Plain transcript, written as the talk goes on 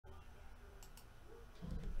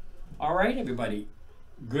All right, everybody.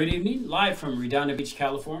 Good evening. Live from Redondo Beach,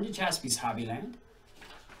 California, Jaspys Hobbyland.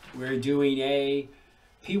 We're doing a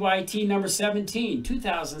PYT number 17,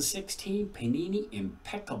 2016 Panini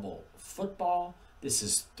Impeccable Football. This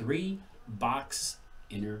is 3-box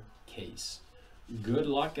inner case. Good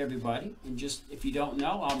luck, everybody. And just, if you don't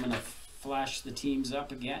know, I'm going to flash the teams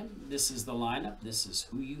up again. This is the lineup. This is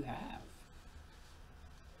who you have.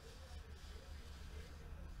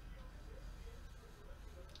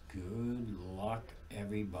 Good luck,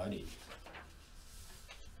 everybody.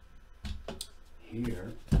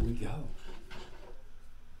 Here we go.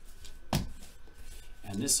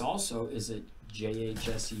 And this also is a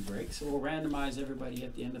JHSE break, so we'll randomize everybody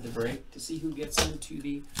at the end of the break to see who gets into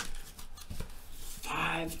the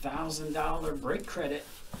 $5,000 break credit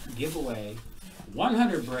giveaway.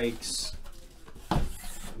 100 breaks,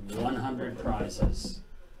 100 prizes.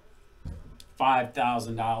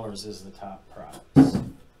 $5,000 is the top prize.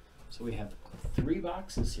 So we have 3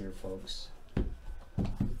 boxes here, folks.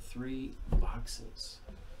 3 boxes.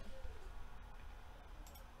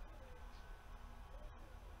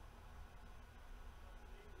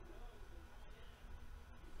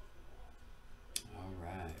 All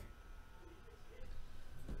right.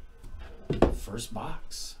 First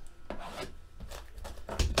box.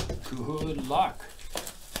 Good luck.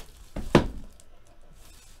 I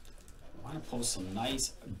want to pull some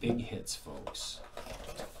nice big hits, folks.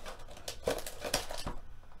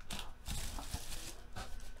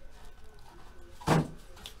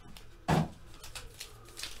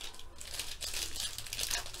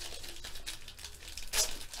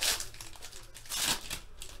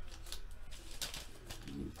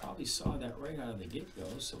 Probably saw that right out of the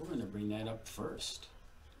get-go, so we're going to bring that up first.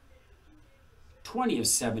 20 of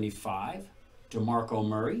 75, DeMarco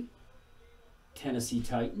Murray, Tennessee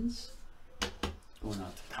Titans. Going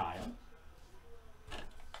out to Kyle.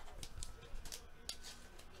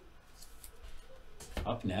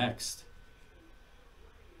 Up next,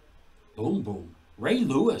 boom, boom, Ray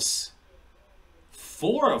Lewis.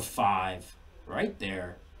 4 of 5, right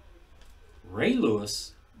there. Ray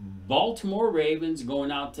Lewis. Baltimore Ravens going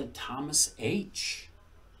out to Thomas H.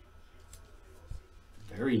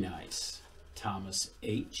 Very nice. Thomas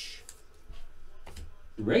H.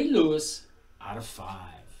 Ray Lewis out of 5.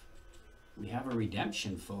 We have a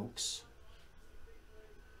redemption, folks.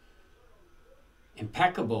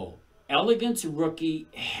 Impeccable. Elegance rookie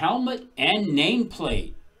helmet and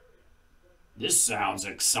nameplate. This sounds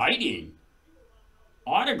exciting.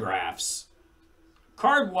 Autographs.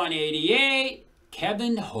 Card 188.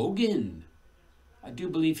 Kevin Hogan. I do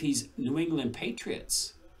believe he's New England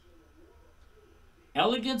Patriots.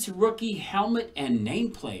 Elegance rookie helmet and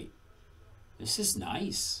nameplate. This is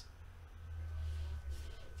nice.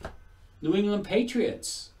 New England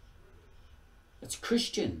Patriots. That's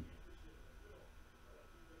Christian.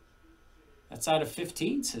 That's out of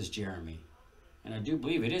 15, says Jeremy. And I do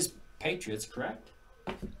believe it is Patriots, correct?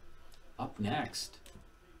 Up next.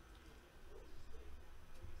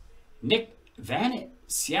 Nick Vanett,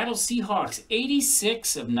 Seattle Seahawks,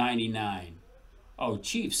 86 of 99. Oh,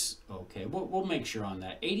 Chiefs. Okay, we'll make sure on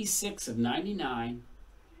that. 86 of 99.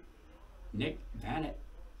 Nick Vanett,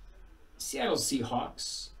 Seattle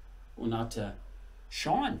Seahawks. Well, not to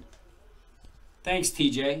Sean. Thanks,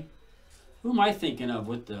 TJ. Who am I thinking of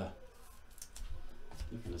with the...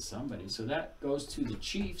 Thinking of somebody. So that goes to the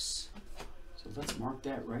Chiefs. So let's mark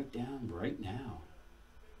that right down right now.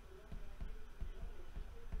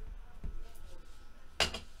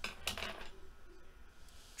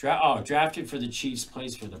 Drafted for the Chiefs,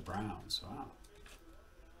 plays for the Browns. Wow.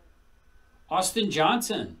 Austin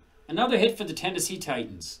Johnson, another hit for the Tennessee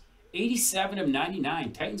Titans. 87 of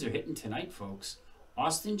 99. Titans are hitting tonight, folks.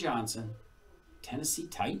 Austin Johnson, Tennessee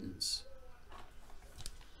Titans.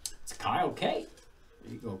 It's Kyle K.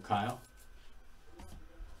 There you go, Kyle.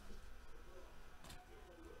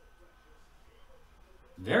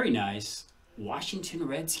 Very nice. Washington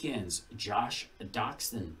Redskins, Josh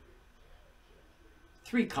Doxson.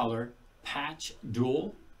 3-color patch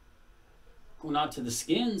duel. Going out to the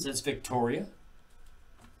Skins, that's Victoria.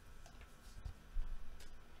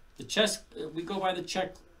 The chess, we go by the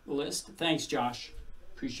checklist. Thanks, Josh.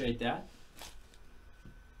 Appreciate that.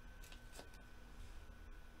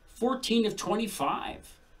 14 of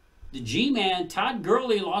 25. The G-Man, Todd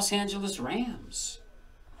Gurley, Los Angeles Rams.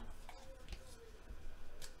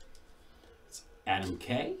 It's Adam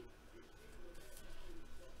K.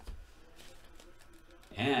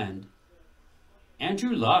 And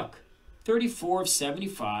Andrew Luck, 34 of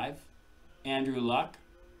 75. Andrew Luck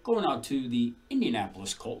going out to the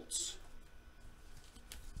Indianapolis Colts.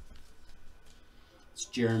 It's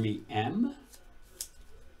Jeremy M.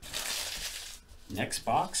 Next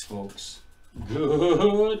box, folks.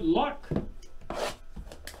 Good luck.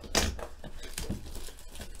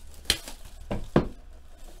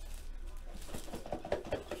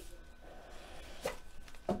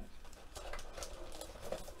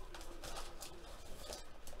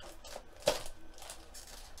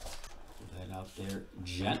 Out there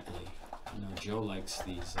gently. I know Joe likes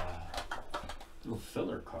these little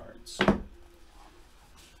filler cards.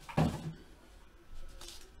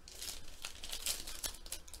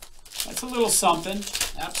 That's a little something.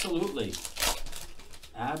 Absolutely.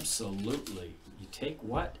 Absolutely. You take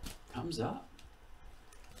what comes up.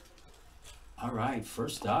 All right,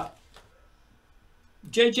 first up.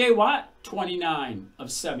 J.J. Watt, 29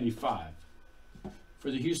 of 75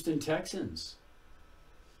 for the Houston Texans.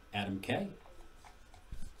 Adam K.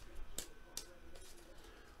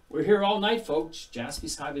 We're here all night, folks.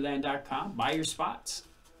 JaspysHobbyland.com. Buy your spots.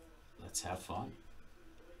 Let's have fun.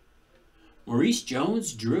 Maurice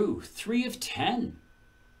Jones-Drew, 3 of 10.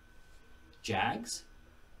 Jags.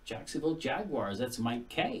 Jacksonville Jaguars. That's Mike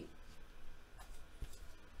K.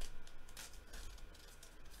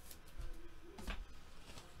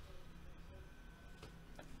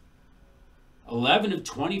 $11 of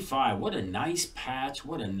 25. What a nice patch.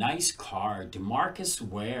 What a nice card. DeMarcus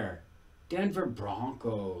Ware. Denver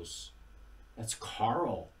Broncos. That's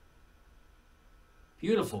Carl.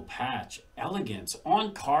 Beautiful patch. Elegance.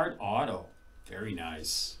 On-card auto. Very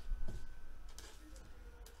nice.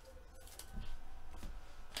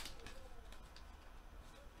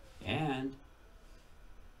 And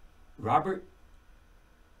Robert,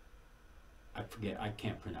 I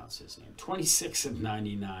can't pronounce his name. 26 of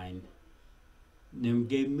 99.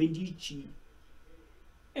 Nemge Medici.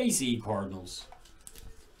 AZ Cardinals.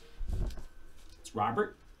 It's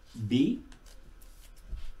Robert B.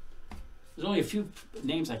 There's only a few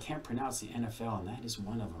names I can't pronounce in the NFL, and that is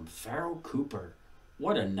one of them. Farrell Cooper.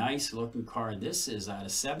 What a nice looking card. This is out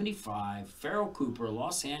of 75. Farrell Cooper,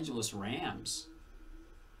 Los Angeles Rams.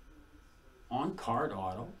 On card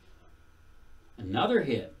auto. Another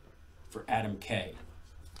hit for Adam K.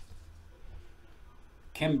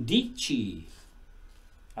 Kemdichi.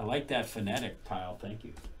 I like that phonetic tile. Thank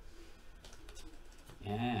you.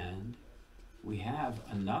 And we have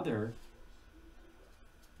another.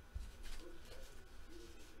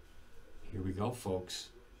 Here we go, folks.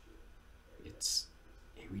 It's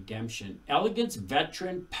a redemption. Elegance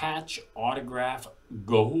Veteran Patch Autograph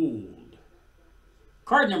Gold.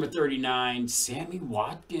 Card number 39, Sammy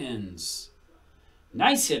Watkins.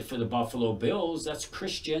 Nice hit for the Buffalo Bills. That's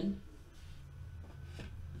Christian.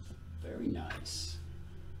 Very nice.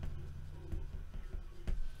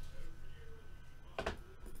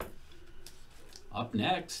 Up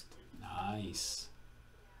next, nice.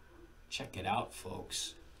 Check it out,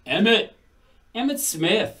 folks. Emmitt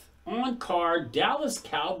Smith. On card, Dallas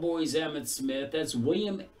Cowboys Emmitt Smith. That's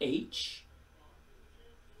William H.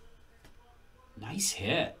 Nice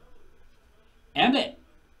hit. Emmitt.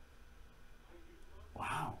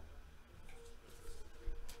 Wow.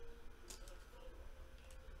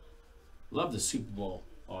 Love the Super Bowl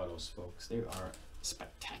autos, folks. They are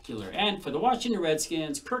spectacular. And for the Washington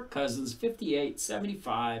Redskins, Kirk Cousins,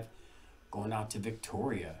 58-75, going out to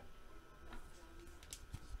Victoria.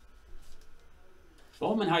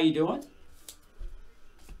 Bowman, how you doing?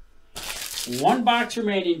 One box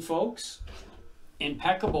remaining, folks.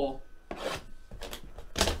 Impeccable.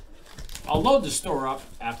 I'll load the store up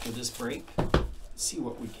after this break. See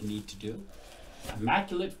what we can need to do.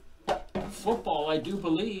 Immaculate Football, I do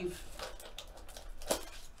believe,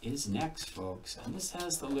 is next, folks. And this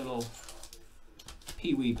has the little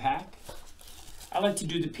Pee-wee pack. I like to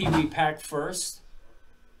do the Pee-wee pack first.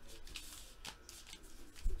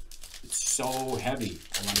 It's so heavy.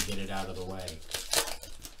 I want to get it out of the way.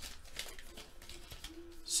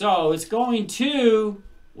 So it's going to,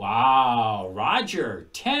 wow, Roger,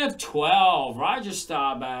 10 of 12. Roger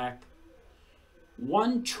Staubach.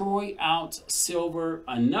 1 Troy ounce silver.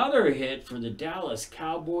 Another hit for the Dallas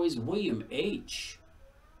Cowboys, William H.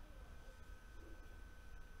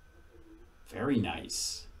 Very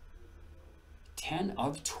nice. 10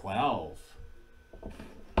 of 12.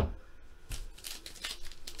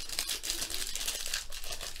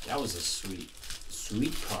 That was a sweet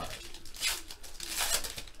card.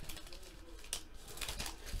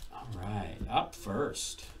 All right, up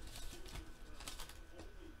first.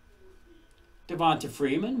 Devonta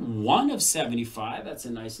Freeman, 1 of 75. That's a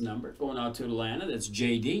nice number. Going out to Atlanta. That's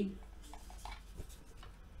JD.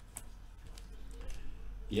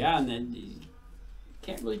 Yeah, and then you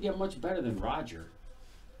can't really get much better than Roger.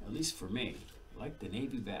 At least for me. I like the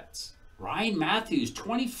Navy Vets. Ryan Matthews,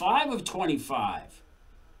 25 of 25.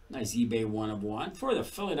 Nice eBay 1/1 for the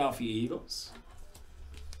Philadelphia Eagles.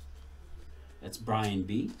 That's Brian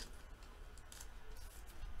B.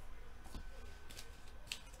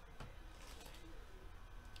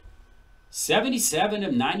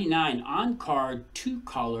 /77/99 on card,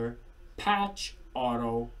 2-color patch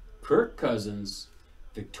auto, Kirk Cousins,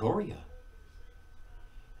 Victoria.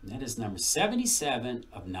 And that is number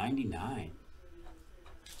 77/99.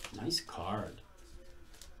 Nice card.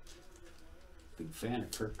 Big fan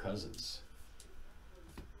of Kirk Cousins.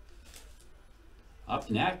 Up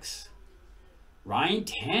next, Ryan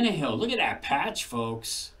Tannehill. Look at that patch,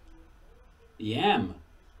 folks. The M.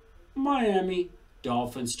 Miami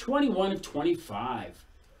Dolphins, 21/25.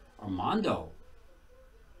 Armando.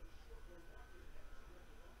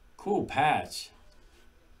 Cool patch.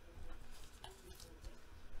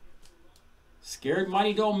 Scared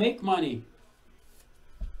money don't make money,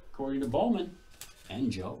 according to Bowman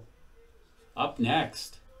and Joe. Up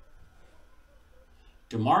next,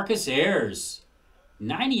 DeMarcus Ayers,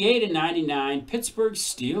 98/99, Pittsburgh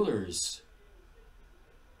Steelers.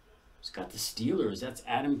 Who's got the Steelers? That's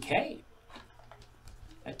Adam K.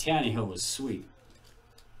 That Tannehill was sweet.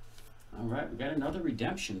 All right, we got another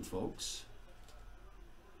redemption, folks.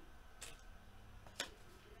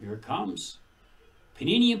 Here it comes.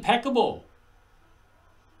 Panini Impeccable.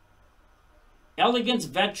 Elegance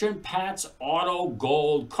Veteran Pats Auto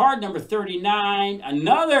Gold. Card number 39.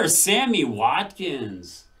 Another Sammy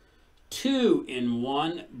Watkins.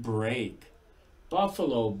 2-in-1 break.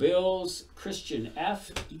 Buffalo Bills. Christian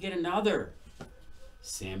F. You get another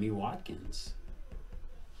Sammy Watkins.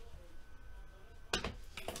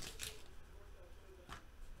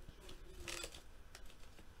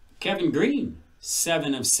 Kevin Green.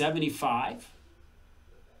 7/75.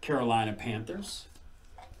 Carolina Panthers.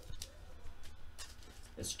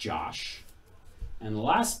 That's Josh. And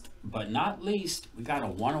last but not least, we got a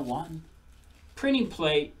 1/1 printing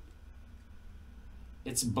plate.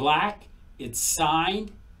 It's black. It's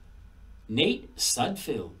signed Nate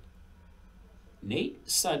Sudfeld. Nate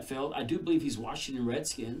Sudfeld. I do believe he's Washington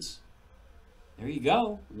Redskins. There you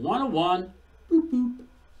go. 1/1. Boop, boop.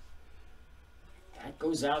 That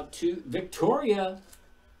goes out to Victoria.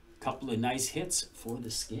 Couple of nice hits for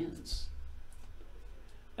the Skins.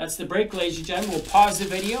 That's the break, ladies and gentlemen. We'll pause the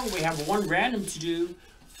video. We have one random to do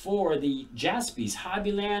for the Jaspys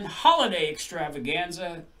Hobbyland Holiday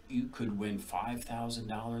Extravaganza. You could win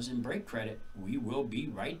 $5,000 in break credit. We will be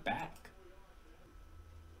right back.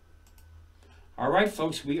 All right,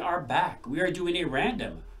 folks, we are back. We are doing a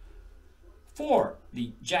random for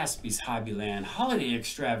the Jaspys Hobbyland Holiday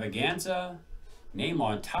Extravaganza. Name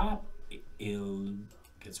on top, it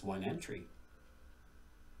gets one entry.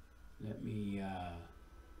 Let me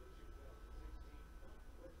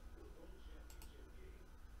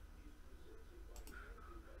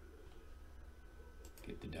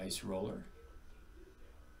get the dice roller.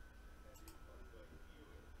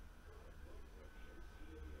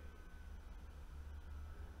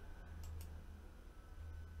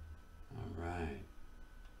 All right.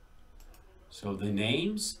 So the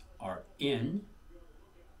names are in.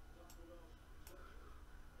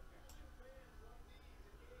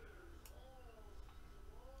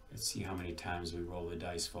 Let's see how many times we roll the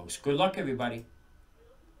dice, folks. Good luck, everybody.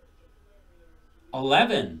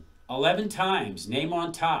 11. 11 times. Name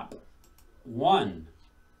on top. 1,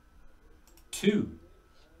 2,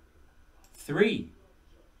 3.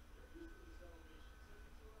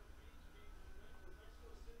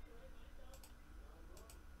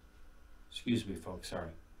 Excuse me, folks.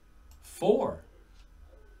 Sorry. 4,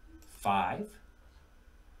 5,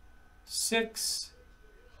 6,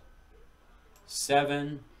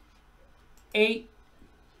 7, 8,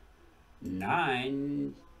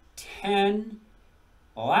 9, 10.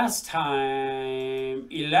 Last time,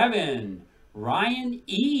 11. Ryan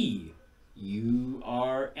E. You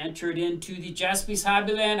are entered into the Jaspys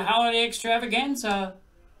Hobbyland Holiday Extravaganza.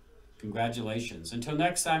 Congratulations. Until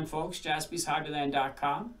next time, folks,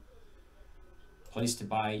 jaspyshobbyland.com. Place to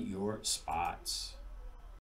buy your spots.